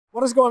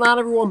What is going on,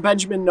 everyone?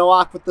 Benjamin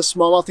Nowak with the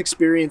Smallmouth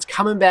Experience,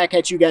 coming back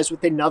at you guys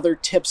with another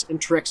tips and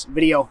tricks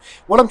video.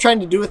 What I'm trying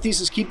to do with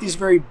these is keep these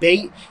very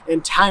bait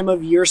and time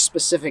of year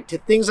specific to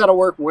things that'll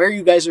work where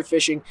you guys are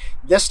fishing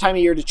this time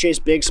of year to chase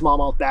big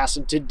smallmouth bass.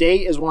 And today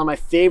is one of my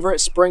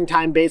favorite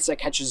springtime baits that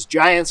catches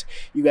giants.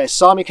 You guys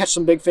saw me catch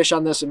some big fish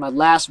on this in my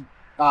last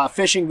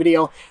fishing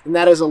video, and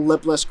that is a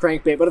lipless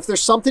crankbait. But if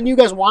there's something you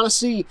guys want to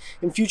see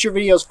in future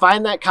videos,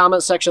 find that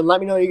comment section.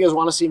 Let me know what you guys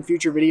want to see in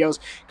future videos,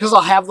 because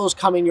I'll have those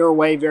coming your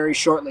way very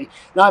shortly.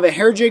 Now I have a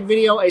hair jig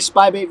video, a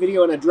spy bait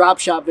video, and a drop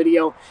shot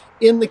video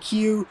in the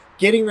queue,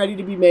 getting ready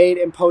to be made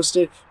and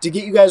posted to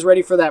get you guys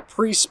ready for that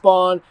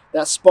pre-spawn,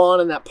 that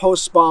spawn, and that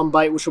post-spawn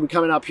bite, which will be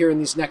coming up here in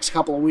these next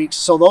couple of weeks.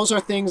 So those are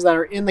things that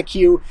are in the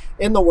queue,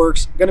 in the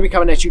works, going to be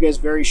coming at you guys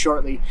very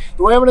shortly.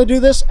 The way I'm going to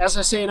do this, as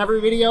I say in every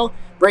video,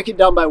 break it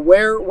down by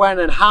where, when,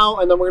 and how,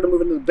 and then we're going to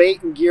move into the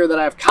bait and gear that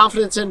I have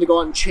confidence in to go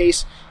out and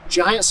chase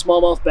giant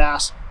smallmouth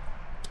bass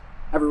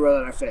everywhere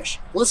that I fish.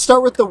 Let's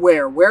start with the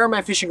where. Where am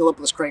I fishing a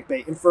lipless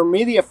crankbait? And for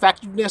me, the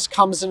effectiveness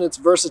comes in its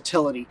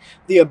versatility,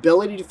 the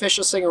ability to fish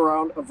this thing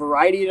around a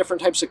variety of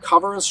different types of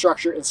cover and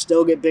structure and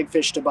still get big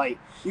fish to bite.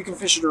 You can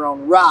fish it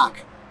around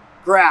rock,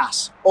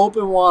 grass,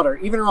 open water,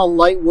 even around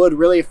light wood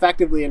really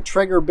effectively and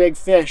trigger big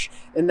fish.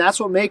 And that's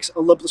what makes a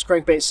lipless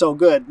crankbait so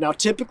good. Now,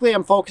 typically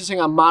I'm focusing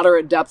on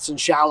moderate depths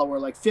and shallower,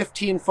 like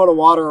 15 foot of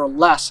water or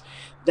less.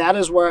 That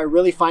is where I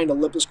really find a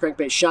lipless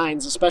crankbait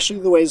shines, especially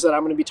the ways that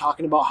I'm going to be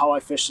talking about how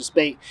I fish this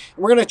bait.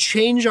 And we're going to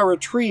change our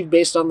retrieve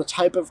based on the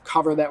type of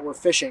cover that we're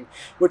fishing,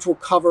 which we'll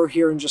cover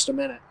here in just a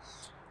minute.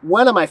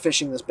 When am I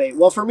fishing this bait?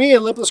 Well, for me, a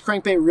lipless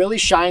crankbait really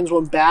shines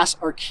when bass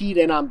are keyed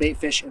in on bait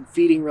fish and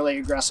feeding really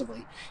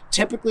aggressively.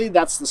 Typically,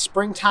 that's the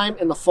springtime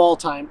and the fall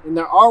time. And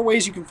there are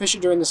ways you can fish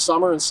it during the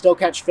summer and still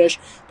catch fish,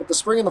 but the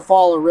spring and the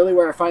fall are really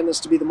where I find this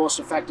to be the most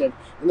effective.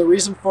 And the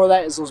reason for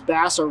that is those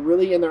bass are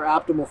really in their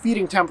optimal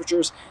feeding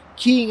temperatures,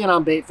 keying in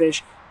on bait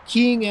fish,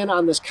 keying in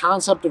on this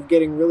concept of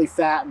getting really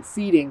fat and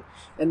feeding.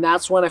 And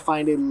that's when I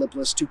find a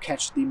lipless to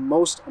catch the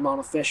most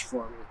amount of fish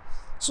for me.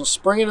 So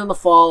spring and in the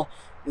fall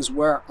is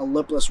where a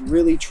lipless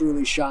really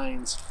truly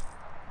shines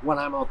when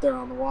I'm out there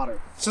on the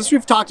water. Since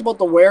we've talked about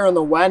the where and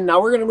the when,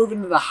 now we're going to move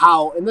into the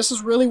how. And this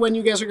is really when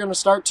you guys are going to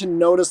start to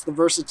notice the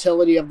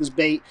versatility of this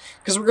bait,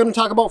 because we're going to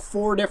talk about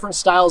 4 different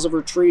styles of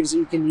retrieves that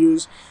you can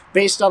use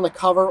based on the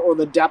cover or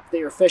the depth that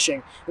you're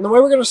fishing. And the way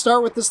we're going to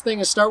start with this thing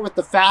is start with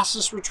the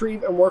fastest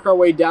retrieve and work our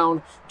way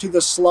down to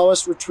the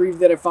slowest retrieve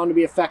that I found to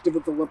be effective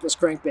with the lipless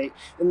crankbait.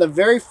 And the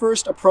very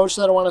first approach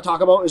that I want to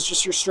talk about is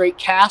just your straight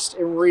cast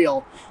and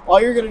reel.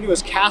 All you're going to do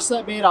is cast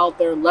that bait out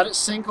there, let it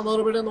sink a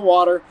little bit in the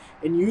water,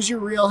 and use your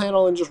reel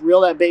handle and just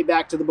reel that bait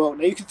back to the boat.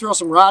 Now you can throw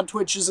some rod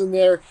twitches in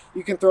there,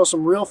 you can throw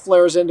some reel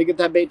flares in to get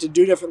that bait to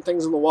do different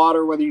things in the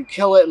water, whether you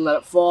kill it and let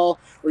it fall,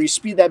 or you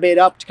speed that bait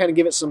up to kind of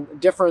give it some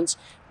difference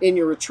in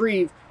your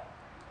retrieve.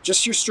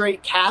 Just your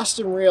straight cast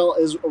and reel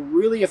is a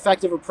really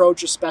effective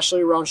approach,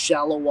 especially around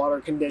shallow water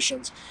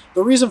conditions.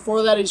 The reason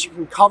for that is you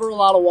can cover a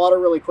lot of water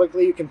really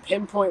quickly, you can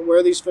pinpoint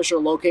where these fish are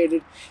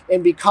located,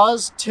 and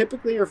because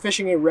typically you're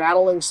fishing a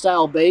rattling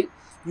style bait,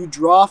 you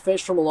draw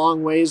fish from a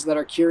long ways that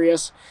are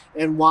curious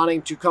and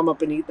wanting to come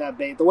up and eat that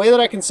bait. The way that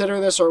I consider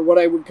this, or what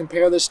I would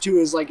compare this to,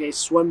 is like a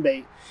swim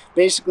bait.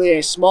 Basically,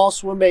 a small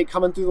swim bait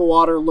coming through the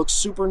water, looks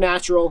super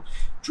natural,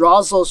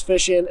 draws those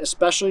fish in,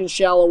 especially in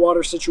shallow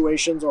water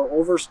situations or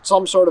over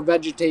some sort of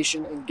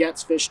vegetation, and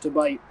gets fish to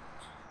bite.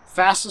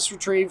 Fastest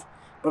retrieve,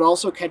 but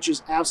also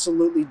catches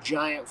absolutely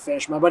giant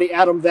fish. My buddy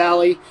Adam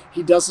Valley,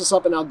 he does this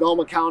up in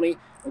Algoma County,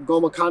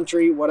 Algoma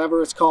Country,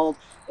 whatever it's called,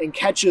 and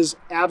catches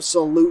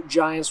absolute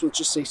giants with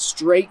just a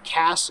straight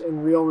cast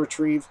and reel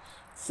retrieve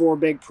for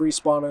big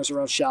pre-spawners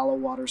around shallow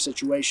water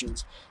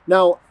situations.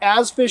 Now,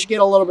 as fish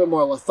get a little bit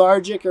more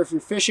lethargic, or if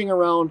you're fishing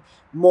around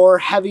more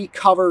heavy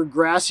cover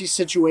grassy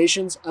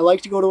situations, I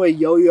like to go to a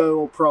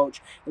yo-yo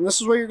approach. And this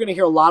is what you're going to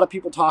hear a lot of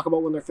people talk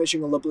about when they're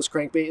fishing a lipless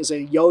crankbait, is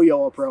a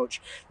yo-yo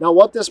approach. Now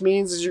what this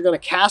means is you're going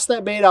to cast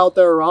that bait out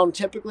there around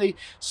typically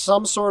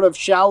some sort of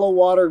shallow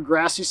water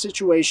grassy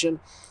situation,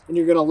 and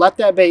you're going to let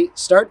that bait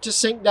start to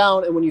sink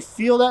down, and when you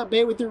feel that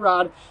bait with your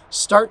rod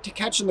start to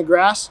catch in the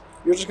grass,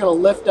 you're just going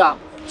to lift up.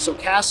 So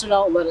cast it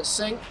out, let it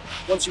sink.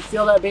 Once you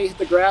feel that bait hit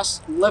the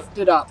grass, lift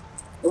it up.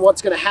 And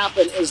what's going to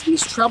happen is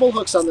these treble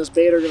hooks on this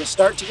bait are going to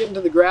start to get into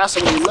the grass,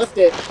 and when you lift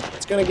it,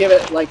 it's going to give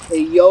it like a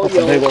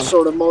yo-yo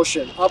sort of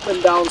motion, up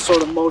and down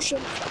sort of motion.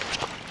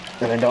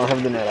 And I don't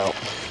have the net out.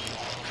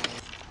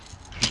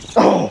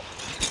 Oh,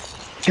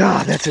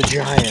 God, that's a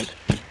giant.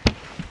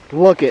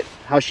 Look at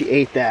how she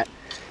ate that.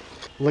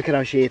 Look at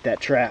how she ate that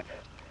trap.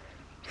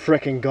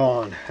 Frickin'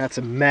 gone. That's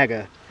a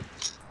mega.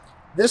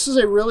 This is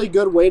a really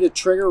good way to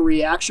trigger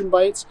reaction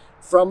bites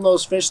from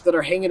those fish that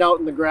are hanging out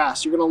in the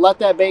grass. You're going to let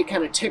that bait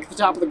kind of tick the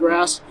top of the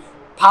grass,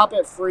 pop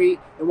it free,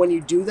 and when you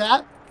do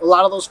that, a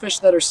lot of those fish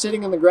that are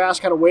sitting in the grass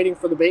kind of waiting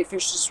for the bait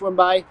fish to swim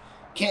by,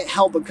 can't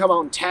help but come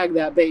out and tag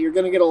that bait. You're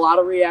going to get a lot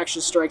of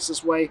reaction strikes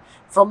this way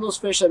from those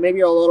fish that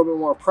maybe are a little bit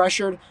more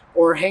pressured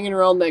or hanging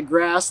around that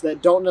grass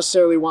that don't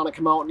necessarily want to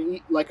come out and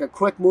eat like a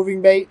quick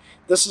moving bait.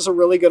 This is a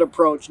really good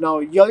approach. Now,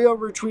 yo-yo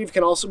retrieve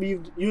can also be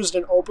used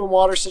in open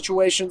water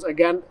situations.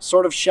 Again,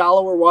 sort of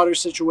shallower water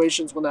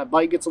situations when that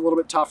bite gets a little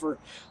bit tougher.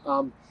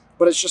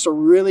 But it's just a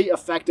really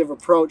effective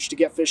approach to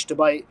get fish to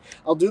bite.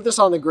 I'll do this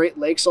on the Great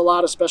Lakes a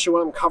lot, especially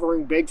when I'm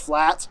covering big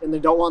flats and they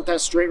don't want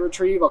that straight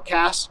retrieve. I'll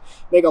cast,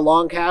 make a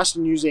long cast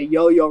and use a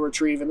yo-yo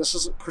retrieve. And this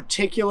is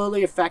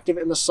particularly effective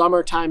in the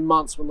summertime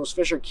months when those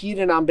fish are keyed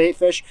in on bait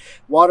fish.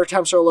 Water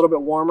temps are a little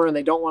bit warmer and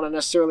they don't want to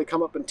necessarily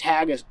come up and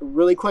tag a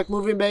really quick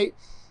moving bait.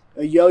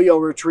 A yo-yo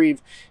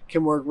retrieve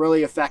can work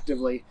really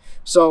effectively.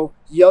 So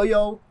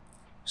yo-yo,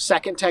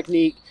 second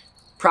technique,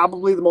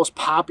 probably the most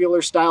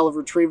popular style of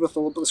retrieve with the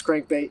lipless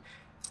crankbait.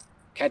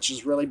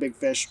 Catches really big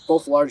fish,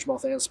 both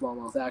largemouth and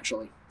smallmouth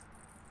actually.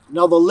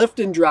 Now the lift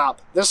and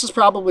drop, this is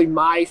probably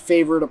my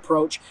favorite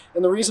approach,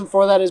 and the reason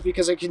for that is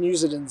because I can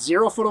use it in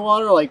 0 foot of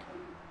water, like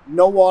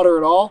no water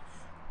at all,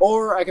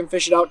 or I can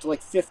fish it out to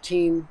like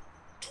 15,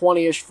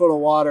 20-ish foot of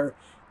water,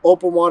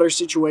 open water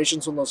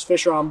situations when those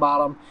fish are on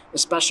bottom,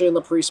 especially in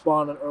the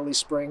pre-spawn and early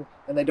spring,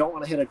 and they don't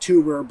want to hit a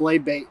tube or a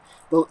blade bait.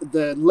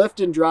 The lift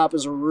and drop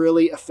is a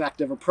really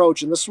effective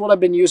approach, and this is what I've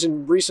been using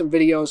in recent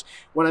videos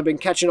when I've been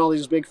catching all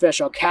these big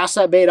fish. I'll cast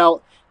that bait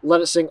out,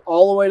 let it sink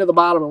all the way to the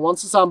bottom, and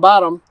once it's on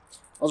bottom,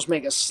 I'll just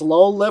make a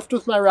slow lift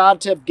with my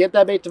rod tip, get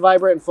that bait to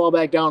vibrate, and fall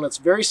back down. It's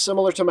very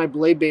similar to my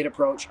blade bait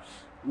approach.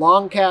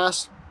 Long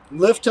cast,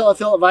 lift till I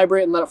feel it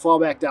vibrate and let it fall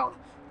back down.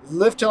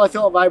 Lift till I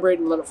feel it vibrate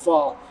and let it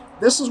fall.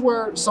 This is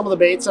where some of the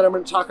baits that I'm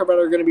going to talk about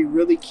are going to be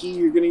really key.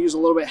 You're going to use a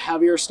little bit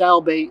heavier style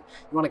bait. You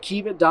want to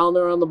keep it down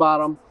there on the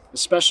bottom,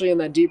 especially in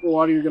that deeper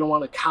water. You're going to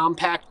want a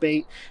compact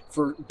bait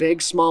for big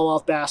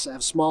smallmouth bass that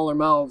have smaller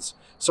mouths.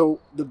 So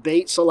the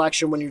bait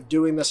selection when you're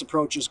doing this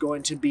approach is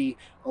going to be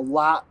a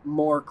lot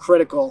more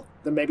critical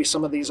than maybe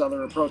some of these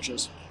other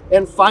approaches.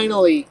 And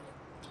finally,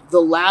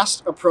 the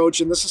last approach,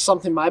 and this is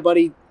something my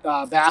buddy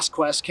Bass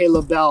Quest,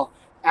 Caleb Bell,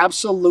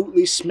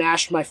 absolutely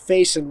smashed my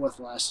face in with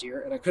last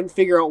year, and I couldn't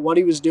figure out what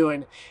he was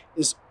doing,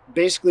 is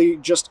basically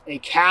just a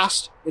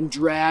cast and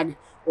drag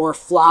or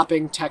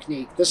flopping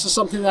technique. This is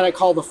something that I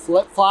call the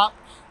flip-flop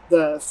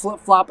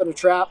in a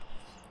trap.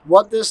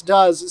 What this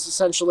does is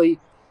essentially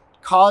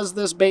cause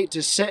this bait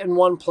to sit in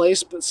one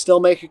place but still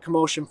make a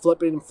commotion,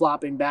 flipping and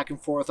flopping back and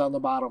forth on the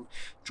bottom.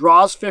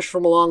 Draws fish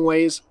from a long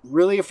ways,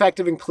 really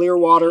effective in clear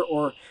water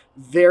or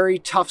very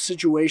tough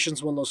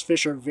situations when those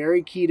fish are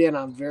very keyed in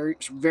on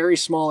very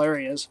small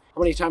areas.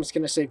 How many times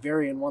can I say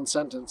very in one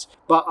sentence?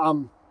 But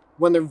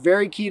when they're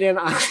very keyed in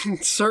on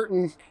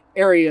certain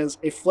areas,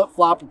 a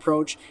flip-flop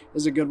approach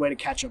is a good way to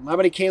catch them. My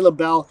buddy Caleb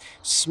Bell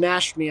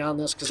smashed me on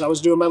this because I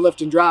was doing my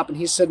lift and drop and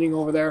he's sitting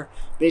over there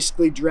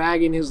basically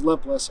dragging his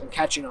lipless and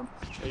catching them.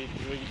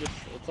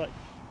 It's like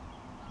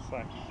just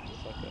like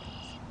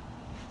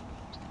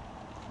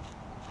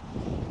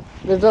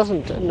that. It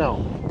doesn't,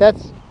 no,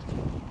 that's,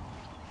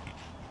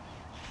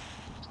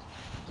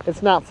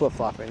 it's not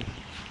flip-flopping.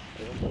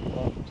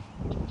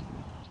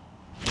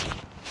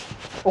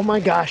 Oh my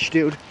gosh,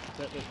 dude.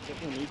 Is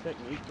that a new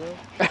technique,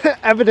 bro?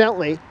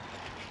 Evidently.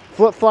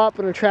 Flip-flop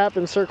in a trap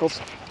in circles.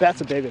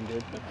 That's a big one,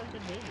 dude.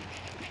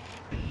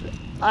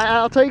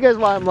 I'll tell you guys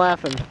why I'm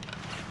laughing.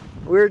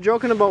 We were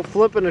joking about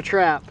flipping a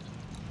trap.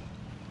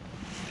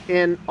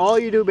 And all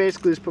you do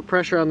basically is put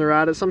pressure on the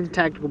rod. It's something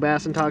Tactical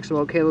Bassin talks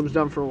about. Caleb's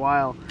done for a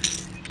while.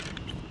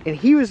 And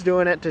he was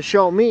doing it to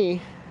show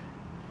me.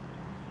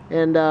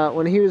 And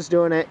when he was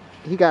doing it,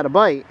 he got a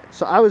bite.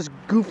 So I was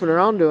goofing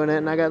around doing it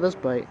and I got this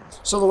bite.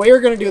 So the way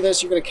you're going to do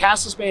this, you're going to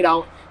cast this bait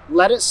out,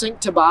 let it sink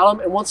to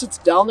bottom, and once it's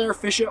down there,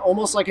 fish it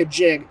almost like a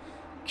jig.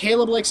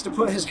 Caleb likes to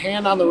put his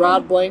hand on the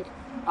rod blank.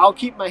 I'll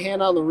keep my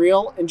hand on the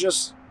reel and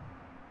just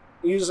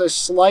use a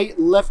slight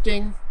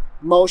lifting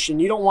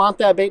motion. You don't want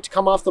that bait to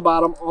come off the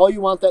bottom. All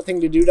you want that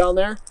thing to do down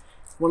there,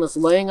 when it's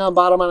laying on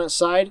bottom on its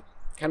side,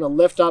 kind of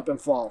lift up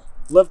and fall.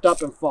 Lift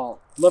up and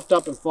fall. Lift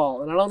up and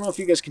fall. And I don't know if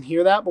you guys can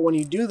hear that, but when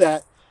you do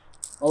that,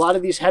 a lot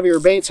of these heavier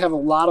baits have a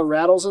lot of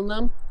rattles in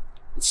them.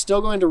 It's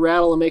still going to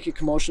rattle and make a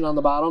commotion on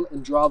the bottom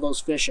and draw those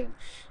fish in.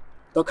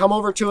 They'll come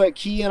over to it,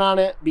 key in on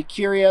it, be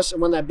curious,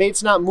 and when that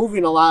bait's not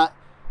moving a lot,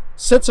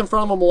 sits in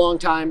front of them a long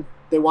time,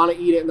 they want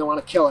to eat it and they want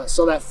to kill it.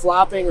 So that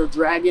flopping or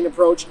dragging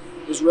approach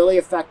is really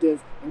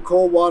effective in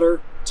cold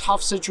water,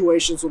 tough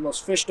situations when those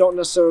fish don't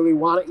necessarily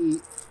want to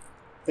eat.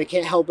 They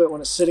can't help it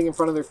when it's sitting in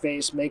front of their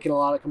face, making a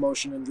lot of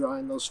commotion and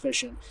drawing those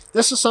fish in.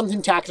 This is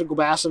something Tactical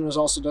Bassin has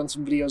also done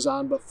some videos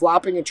on, but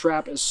flopping a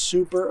trap is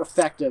super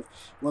effective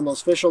when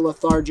those fish are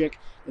lethargic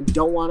and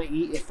don't want to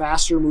eat a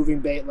faster moving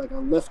bait like a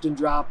lift and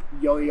drop,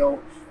 yo-yo,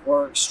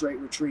 or straight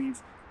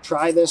retrieve.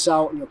 Try this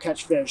out and you'll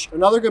catch fish.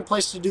 Another good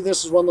place to do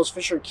this is when those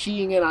fish are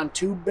keying in on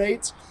tube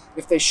baits.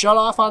 If they shut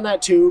off on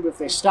that tube, if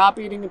they stop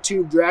eating a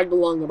tube dragged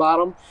along the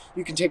bottom,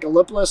 you can take a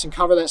lipless and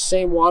cover that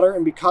same water,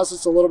 and because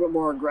it's a little bit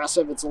more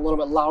aggressive, it's a little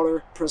bit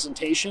louder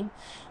presentation,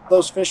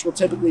 those fish will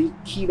typically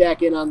key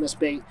back in on this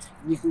bait,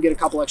 and you can get a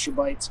couple extra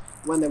bites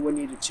when they would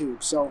need a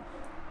tube. So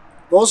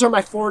Those are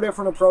my 4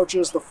 different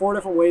approaches, the 4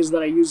 different ways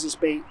that I use this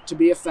bait to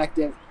be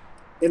effective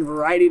in a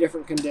variety of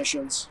different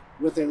conditions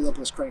with a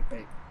lipless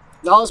crankbait.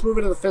 Now let's move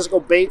into the physical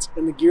baits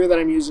and the gear that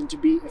I'm using to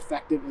be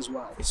effective as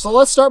well. So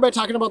let's start by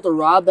talking about the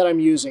rod that I'm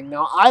using.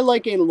 Now I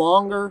like a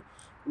longer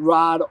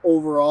rod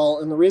overall,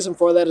 and the reason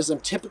for that is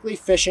I'm typically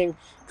fishing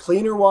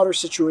cleaner water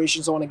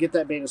situations. I want to get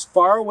that bait as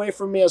far away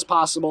from me as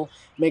possible,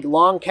 make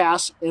long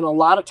casts, and a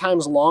lot of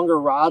times longer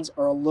rods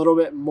are a little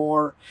bit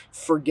more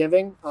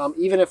forgiving.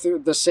 Even if they're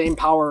the same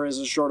power as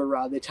a shorter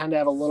rod, they tend to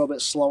have a little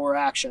bit slower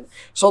action.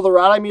 So the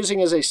rod I'm using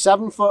is a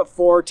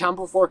 7'4"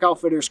 Temple Fork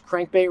Outfitters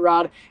crankbait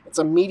rod. It's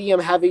a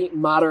medium heavy,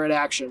 moderate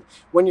action.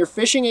 When you're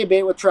fishing a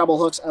bait with treble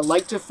hooks, I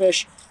like to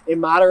fish a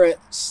moderate,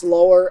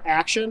 slower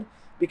action,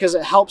 because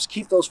it helps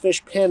keep those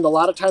fish pinned. A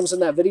lot of times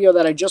in that video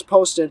that I just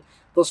posted,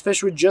 those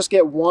fish would just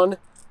get one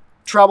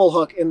treble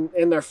hook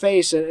in their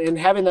face, and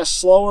having that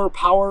slower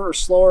power or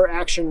slower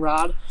action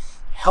rod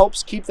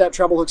helps keep that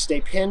treble hook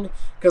stay pinned,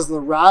 because the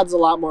rod's a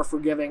lot more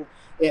forgiving.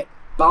 It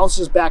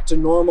bounces back to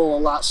normal a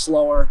lot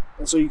slower,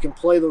 and so you can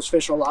play those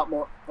fish a lot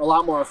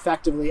more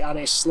effectively on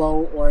a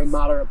slow or a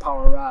moderate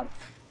power rod.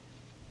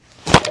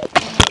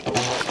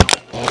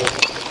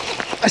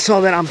 I saw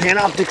that on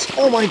Panoptix.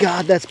 Oh my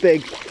God, that's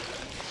big.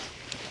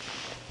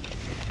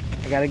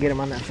 I gotta get him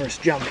on that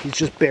first jump. He's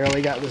just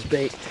barely got this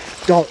bait.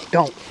 Don't.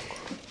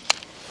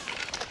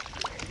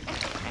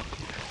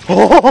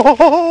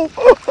 Oh,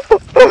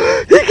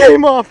 he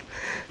came off.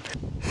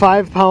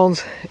 5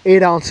 pounds,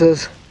 8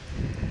 ounces.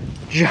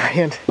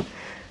 Giant.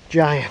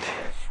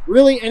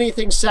 Really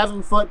anything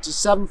 7 foot to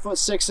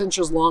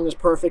 7'6" long is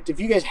perfect. If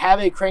you guys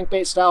have a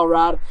crankbait style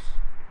rod,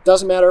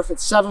 doesn't matter if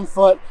it's 7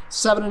 foot,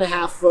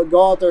 7.5 foot,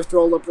 go out there,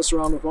 throw a lipless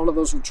around with one of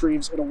those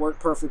retrieves. It'll work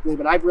perfectly,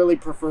 but I really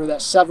prefer that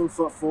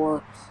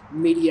 7'4"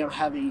 medium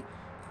heavy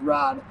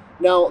rod.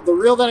 Now, the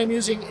reel that I'm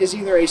using is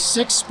either a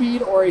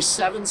 6-speed or a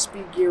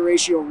 7-speed gear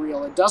ratio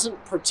reel. It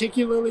doesn't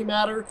particularly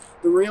matter.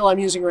 The reel I'm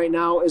using right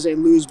now is a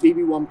Lew's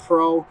BB1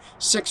 Pro,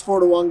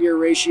 6:4:1 gear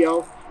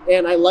ratio,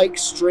 and I like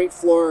straight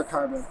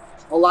fluorocarbon.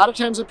 A lot of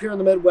times up here in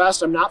the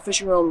Midwest, I'm not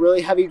fishing around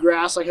really heavy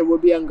grass like I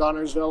would be on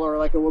Gunnersville or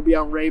like I would be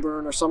on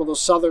Rayburn or some of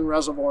those southern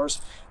reservoirs.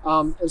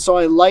 And so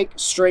I like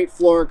straight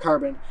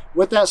fluorocarbon.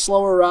 With that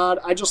slower rod,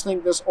 I just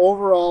think this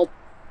overall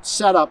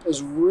setup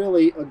is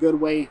really a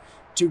good way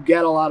to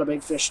get a lot of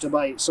big fish to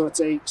bite. So it's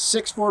a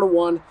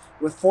 6:4:1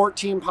 with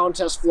 14-pound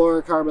test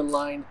fluorocarbon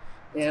line,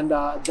 and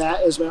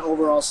that is my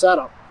overall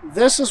setup.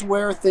 This is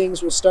where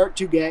things will start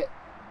to get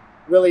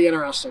really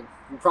interesting.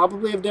 We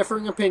probably have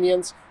differing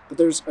opinions, but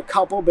there's a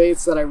couple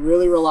baits that I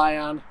really rely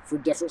on for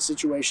different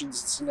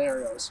situations and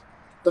scenarios.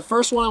 The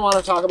first one I want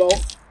to talk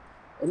about,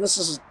 and this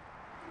has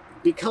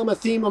become a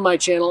theme of my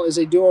channel, is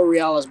a Duo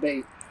Realis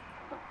bait.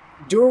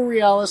 Duo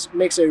Realis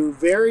makes a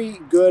very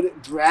good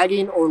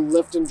dragging or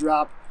lift and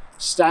drop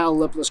style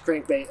lipless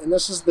crankbait, and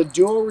this is the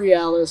Duo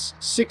Realis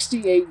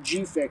 68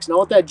 G-Fix. Now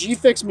what that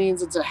G-Fix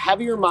means, it's a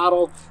heavier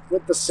model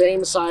with the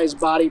same size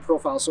body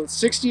profile. So it's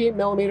 68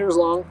 millimeters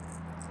long,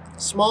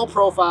 small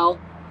profile,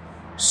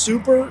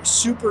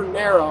 super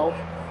narrow,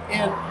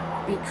 and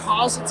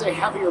because it's a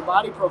heavier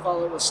body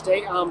profile, it will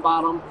stay on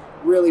bottom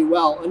really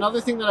well. Another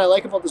thing that I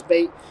like about this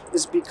bait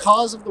is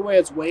because of the way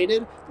it's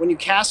weighted, when you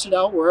cast it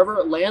out, wherever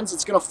it lands,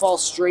 it's going to fall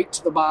straight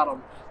to the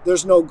bottom.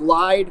 There's no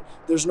glide,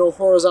 there's no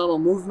horizontal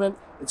movement.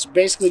 It's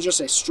basically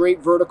just a straight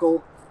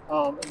vertical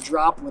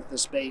drop with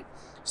this bait.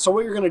 So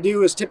what you're going to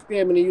do is, typically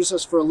I'm going to use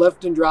this for a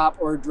lift and drop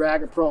or a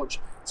drag approach.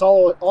 It's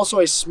also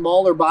a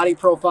smaller body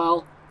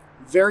profile,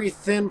 very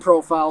thin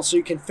profile, so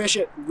you can fish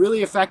it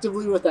really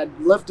effectively with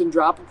that lift and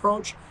drop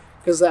approach,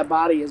 because that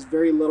body is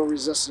very little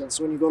resistance.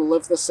 So when you go to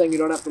lift this thing, you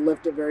don't have to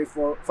lift it very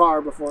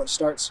far before it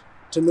starts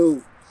to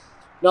move.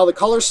 Now the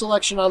color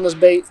selection on this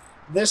bait,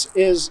 this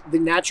is the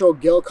natural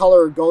gill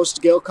color or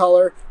ghost gill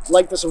color. I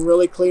like this in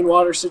really clean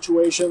water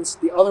situations.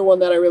 The other one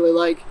that I really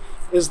like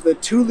is the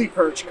Thule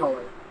Perch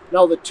color.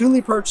 Now the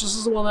Thule Perch, this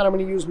is the one that I'm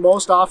going to use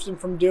most often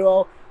from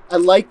Duo. I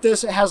like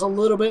this. It has a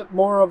little bit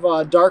more of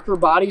a darker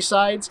body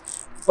sides,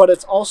 but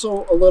it's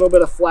also a little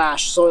bit of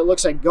flash. So it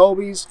looks like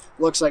gobies,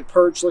 looks like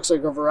perch, looks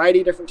like a variety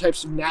of different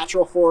types of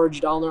natural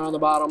forage down there on the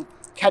bottom.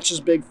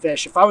 Catches big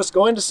fish. If I was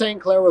going to St.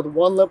 Clair with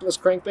one lipless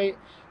crankbait,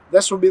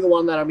 this would be the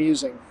one that I'm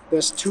using.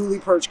 This Thule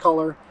Perch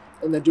color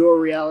and the Duo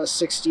Realis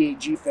 68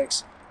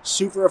 G-Fix.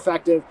 Super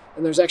effective,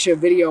 and there's actually a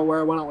video where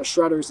I went out with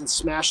shredders and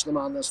smashed them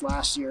on this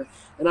last year,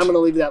 and I'm going to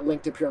leave that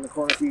linked up here in the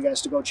corner for you guys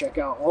to go check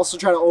out. I'll also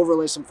try to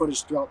overlay some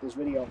footage throughout this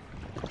video.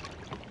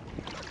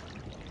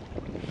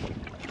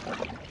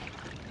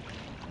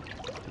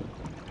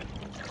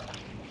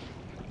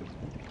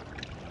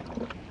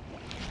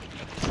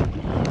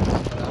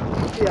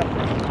 Yeah.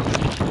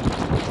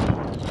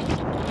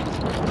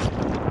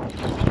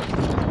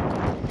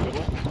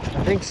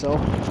 I think so.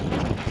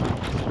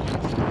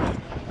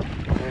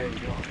 There you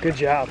go. Good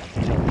job.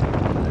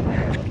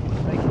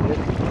 Thank you,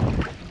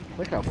 dude.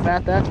 Look how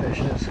fat that fish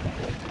is.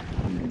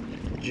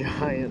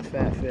 Giant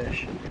fat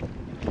fish.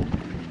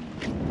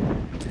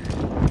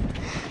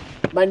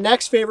 My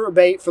next favorite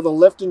bait for the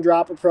lift and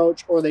drop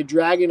approach or the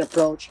dragging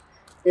approach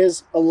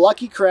is a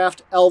Lucky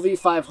Craft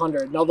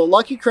LV500. Now the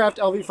Lucky Craft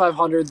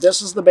LV500,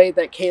 this is the bait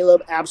that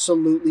Caleb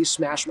absolutely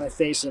smashed my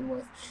face in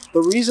with.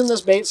 The reason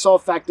this bait's so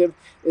effective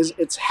is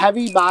its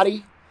heavy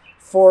body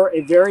for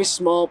a very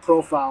small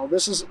profile.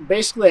 This is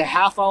basically a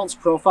 1/2 ounce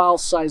profile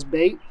size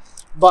bait,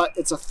 but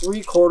it's a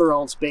 3/4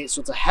 ounce bait.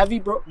 So it's a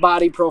heavy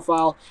body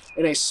profile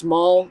in a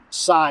small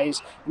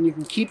size, and you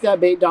can keep that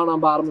bait down on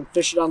bottom and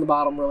fish it on the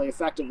bottom really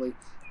effectively.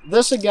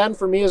 This, again,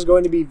 for me is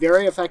going to be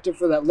very effective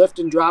for that lift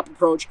and drop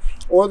approach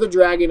or the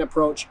dragging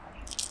approach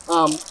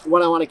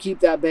when I want to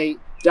keep that bait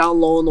down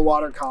low in the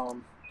water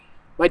column.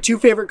 My two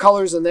favorite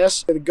colors in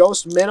this are the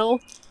Ghost Minnow,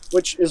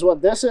 which is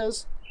what this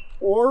is,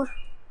 or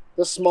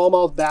the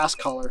Smallmouth Bass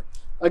color.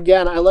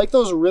 Again, I like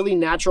those really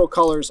natural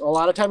colors. A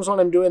lot of times when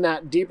I'm doing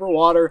that deeper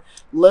water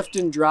lift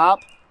and drop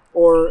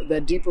or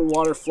that deeper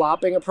water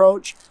flopping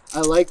approach,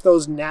 I like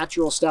those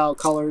natural style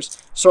colors,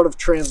 sort of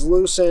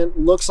translucent,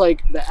 looks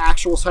like the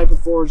actual type of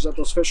forage that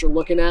those fish are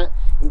looking at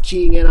and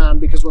keying in on,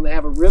 because when they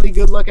have a really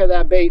good look at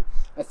that bait,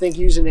 I think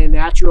using a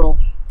natural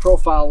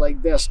profile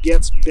like this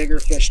gets bigger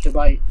fish to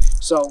bite.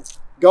 So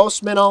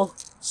Ghost Minnow,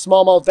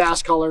 Smallmouth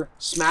Bass color,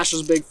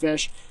 smashes big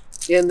fish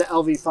in the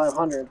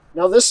LV500.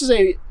 Now this is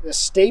a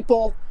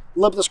staple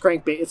lipless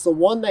crankbait. It's the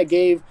one that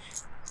gave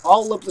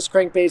all lipless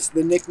crankbaits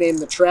the nickname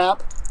the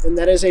Trap, and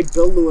that is a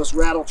Bill Lewis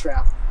rattle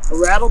trap. A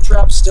rattle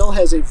trap still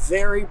has a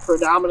very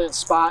predominant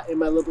spot in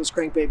my lipless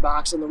crankbait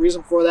box, and the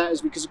reason for that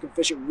is because you can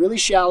fish it really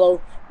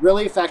shallow,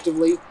 really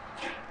effectively.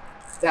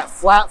 That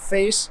flat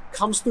face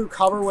comes through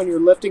cover when you're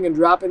lifting and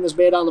dropping this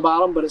bait on the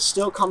bottom, but it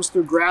still comes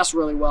through grass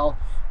really well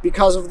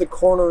because of the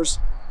corners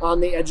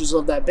on the edges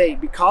of that bait.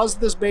 Because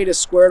this bait is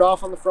squared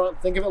off on the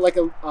front, think of it like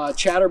a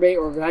chatterbait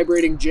or a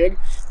vibrating jig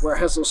where it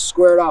has those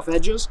squared off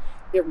edges.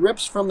 It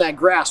rips from that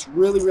grass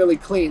really, really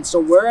clean. So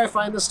where I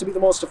find this to be the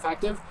most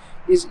effective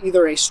is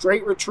either a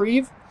straight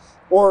retrieve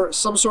or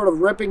some sort of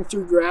ripping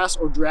through grass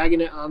or dragging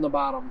it on the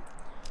bottom.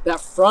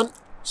 That front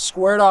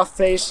squared off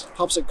face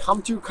helps it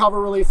come through cover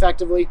really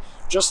effectively,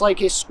 just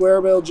like a square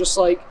bill, just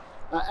like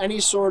any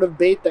sort of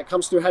bait that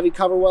comes through heavy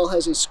cover well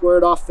has a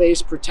squared off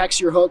face,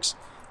 protects your hooks,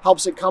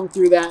 helps it come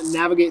through that and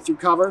navigate through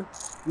cover,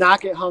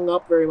 not get hung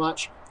up very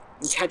much,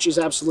 and catches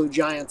absolute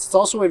giants. It's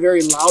also a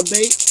very loud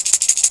bait,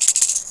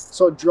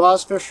 so it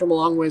draws fish from a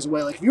long ways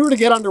away. Like if you were to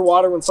get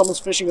underwater when someone's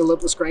fishing a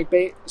lipless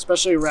crankbait,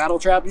 especially a rattle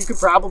trap, you could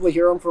probably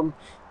hear them from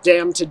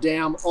dam to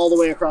dam all the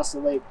way across the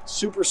lake.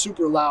 Super,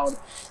 super loud.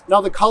 Now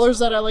the colors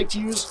that I like to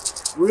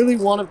use, really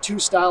one of two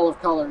style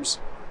of colors.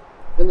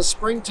 In the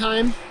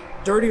springtime,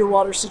 dirtier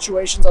water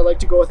situations, I like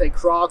to go with a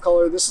craw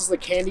color. This is the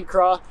Candy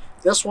Craw.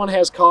 This one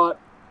has caught,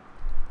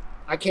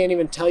 I can't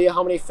even tell you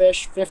how many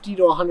fish, 50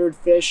 to 100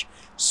 fish.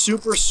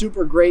 Super,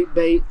 super great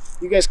bait.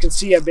 You guys can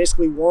see I've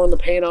basically worn the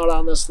paint out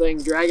on this thing,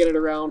 dragging it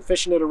around,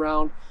 fishing it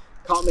around.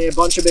 Caught me a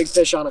bunch of big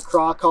fish on a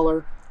craw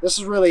color. This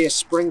is really a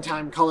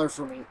springtime color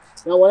for me.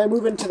 Now when I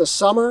move into the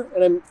summer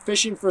and I'm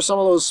fishing for some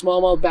of those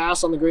smallmouth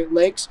bass on the Great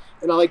Lakes,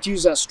 and I like to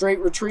use that straight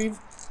retrieve,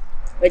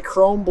 a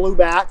chrome blue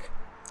back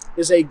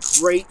is a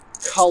great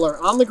color.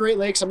 On the Great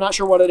Lakes, I'm not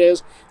sure what it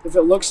is, if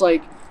it looks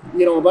like,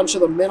 you know, a bunch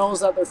of the minnows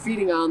that they're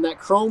feeding on, that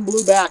chrome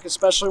blue back,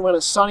 especially when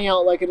it's sunny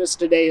out like it is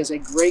today, is a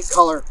great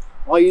color.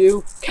 All you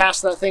do,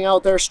 cast that thing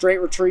out there, straight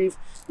retrieve.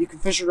 You can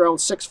fish it around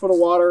 6 foot of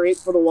water, 8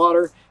 foot of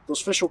water.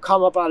 Those fish will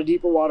come up out of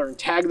deeper water and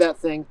tag that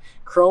thing.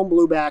 Chrome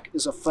blueback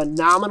is a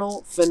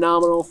phenomenal,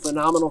 phenomenal,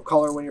 phenomenal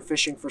color when you're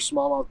fishing for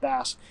smallmouth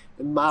bass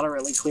in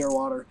moderately clear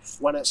water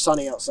when it's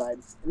sunny outside.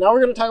 And now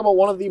we're going to talk about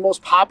one of the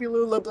most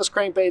popular lipless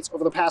crankbaits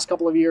over the past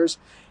couple of years,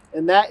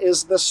 and that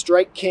is the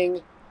Strike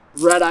King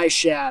Red Eye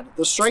Shad.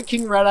 The Strike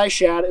King Red Eye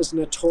Shad is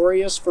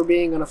notorious for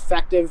being an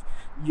effective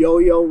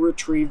yo-yo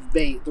retrieve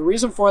bait. The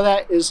reason for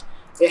that is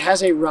it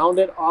has a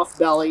rounded off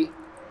belly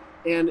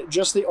and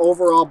just the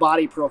overall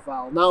body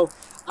profile. Now,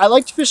 I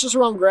like to fish this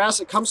around grass.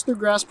 It comes through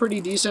grass pretty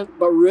decent,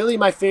 but really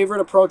my favorite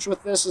approach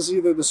with this is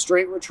either the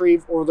straight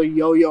retrieve or the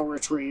yo-yo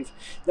retrieve.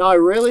 Now, I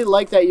really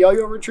like that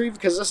yo-yo retrieve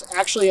because this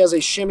actually has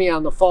a shimmy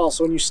on the fall.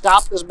 So when you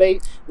stop this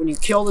bait, when you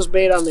kill this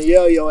bait on the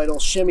yo-yo, it'll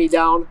shimmy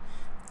down,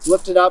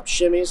 lift it up,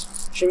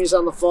 shimmies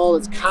on the fall.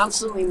 It's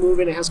constantly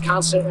moving. It has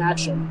constant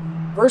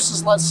action.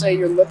 Versus, let's say,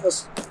 your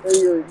lipless or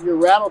your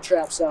rattle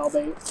trap style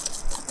bait.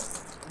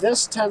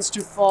 This tends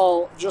to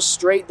fall just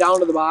straight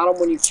down to the bottom.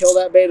 When you kill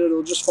that bait,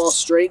 it'll just fall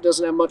straight,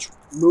 doesn't have much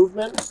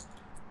movement.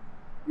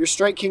 Your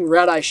Strike King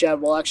Red Eye Shad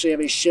will actually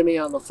have a shimmy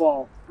on the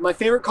fall. My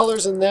favorite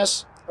colors in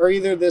this are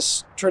either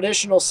this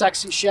traditional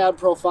sexy shad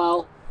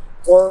profile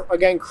or,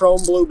 again,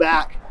 chrome blue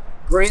back.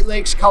 Great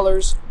Lakes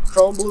colors,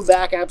 chrome blue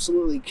back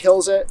absolutely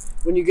kills it.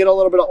 When you get a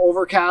little bit of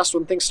overcast,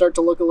 when things start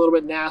to look a little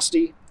bit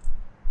nasty,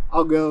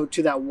 I'll go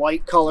to that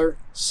white color.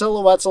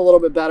 Silhouette's a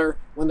little bit better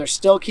when they're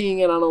still keying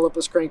in on a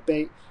lipless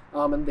crankbait.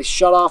 And they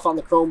shut off on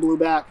the chrome blue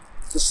back.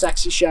 The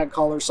sexy shad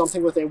color,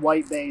 something with a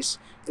white base,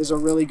 is a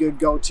really good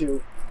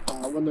go-to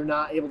when they're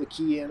not able to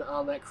key in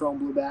on that chrome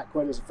blue back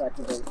quite as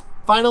effectively.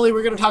 Finally,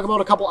 we're going to talk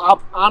about a couple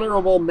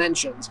honorable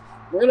mentions.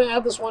 We're going to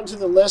add this one to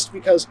the list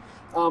because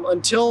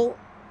until,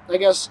 I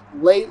guess,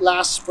 late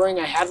last spring,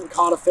 I hadn't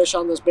caught a fish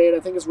on this bait. I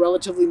think it's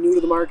relatively new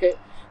to the market.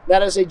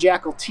 That is a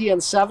Jackal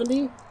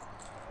TN70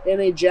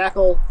 and a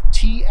Jackal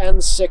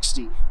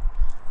TN60.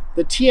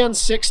 The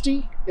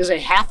TN60 is a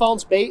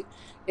half-ounce bait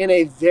in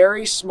a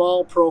very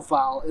small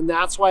profile, and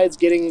that's why it's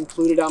getting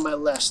included on my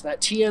list.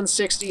 That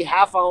TN60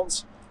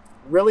 half-ounce,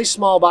 really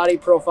small body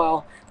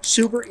profile,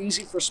 super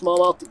easy for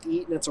smallmouth to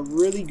eat, and it's a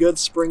really good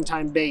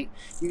springtime bait.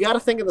 You got to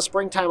think in the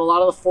springtime, a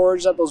lot of the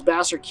forage that those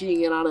bass are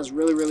keying in on is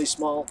really, really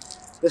small.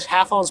 This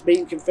half-ounce bait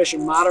you can fish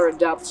in moderate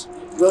depths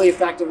really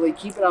effectively,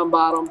 keep it on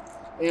bottom,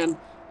 and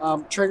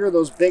trigger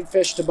those big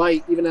fish to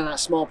bite even in that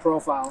small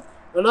profile.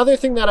 Another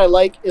thing that I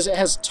like is it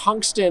has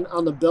tungsten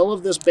on the bill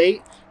of this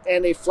bait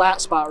and a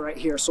flat spot right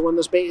here. So when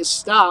this bait is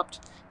stopped,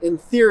 in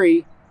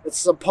theory, it's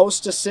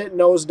supposed to sit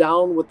nose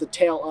down with the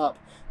tail up.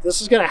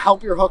 This is going to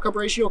help your hookup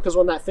ratio because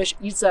when that fish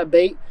eats that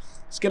bait,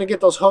 it's going to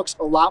get those hooks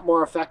a lot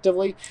more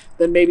effectively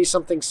than maybe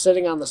something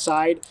sitting on the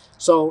side.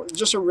 So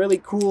just a really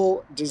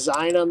cool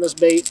design on this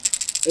bait.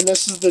 And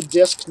this is the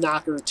Disc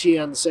Knocker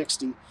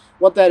TN60.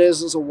 What that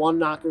is a one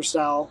knocker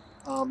style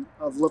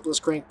of lipless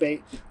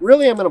crankbait.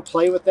 Really, I'm going to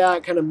play with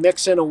that, kind of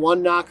mix in a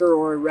one knocker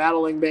or a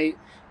rattling bait.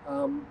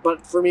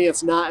 But for me,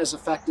 it's not as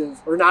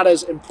effective or not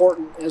as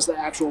important as the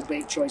actual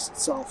bait choice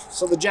itself.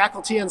 So the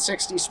Jackal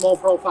TN60 small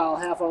profile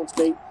half-ounce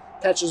bait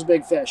catches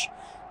big fish.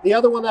 The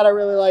other one that I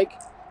really like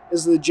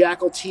is the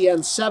Jackal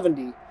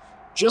TN70.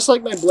 Just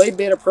like my blade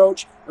bait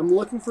approach, I'm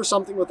looking for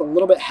something with a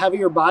little bit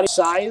heavier body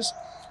size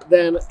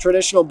than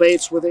traditional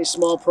baits with a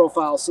small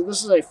profile. So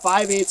this is a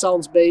 5/8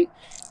 ounce bait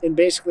in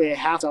basically a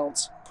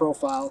half-ounce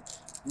profile.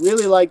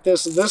 Really like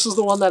this. This is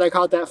the one that I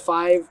caught that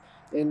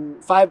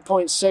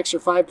 5.6 or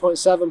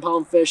 5.7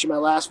 pound fish in my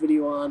last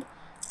video on.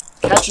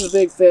 Catches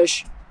big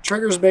fish,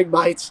 triggers big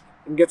bites,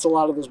 and gets a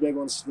lot of those big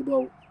ones to the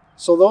boat.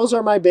 So those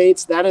are my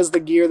baits. That is the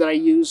gear that I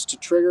use to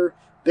trigger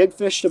big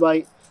fish to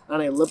bite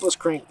on a lipless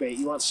crankbait.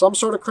 You want some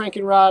sort of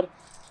cranking rod.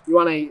 You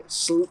want a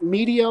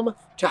medium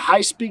to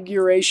high speed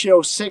gear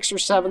ratio, 6 or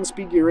 7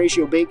 speed gear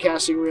ratio bait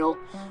casting reel,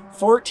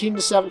 14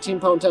 to 17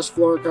 pound test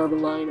fluorocarbon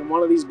line, and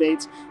one of these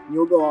baits, and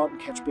you'll go out and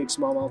catch big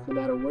smallmouth no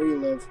matter where you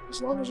live, as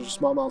long as there's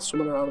smallmouth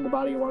swimming around in the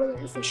body of water that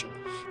you're fishing.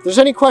 If there's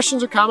any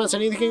questions or comments,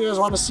 anything you guys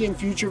want to see in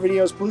future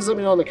videos, please let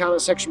me know in the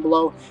comment section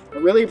below. I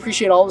really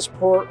appreciate all the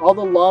support, all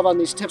the love on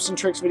these tips and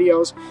tricks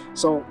videos,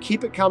 so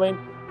keep it coming.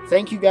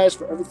 Thank you guys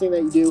for everything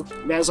that you do,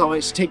 and as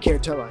always, take care,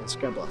 tell lines.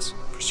 God bless.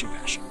 Pursue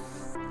passion.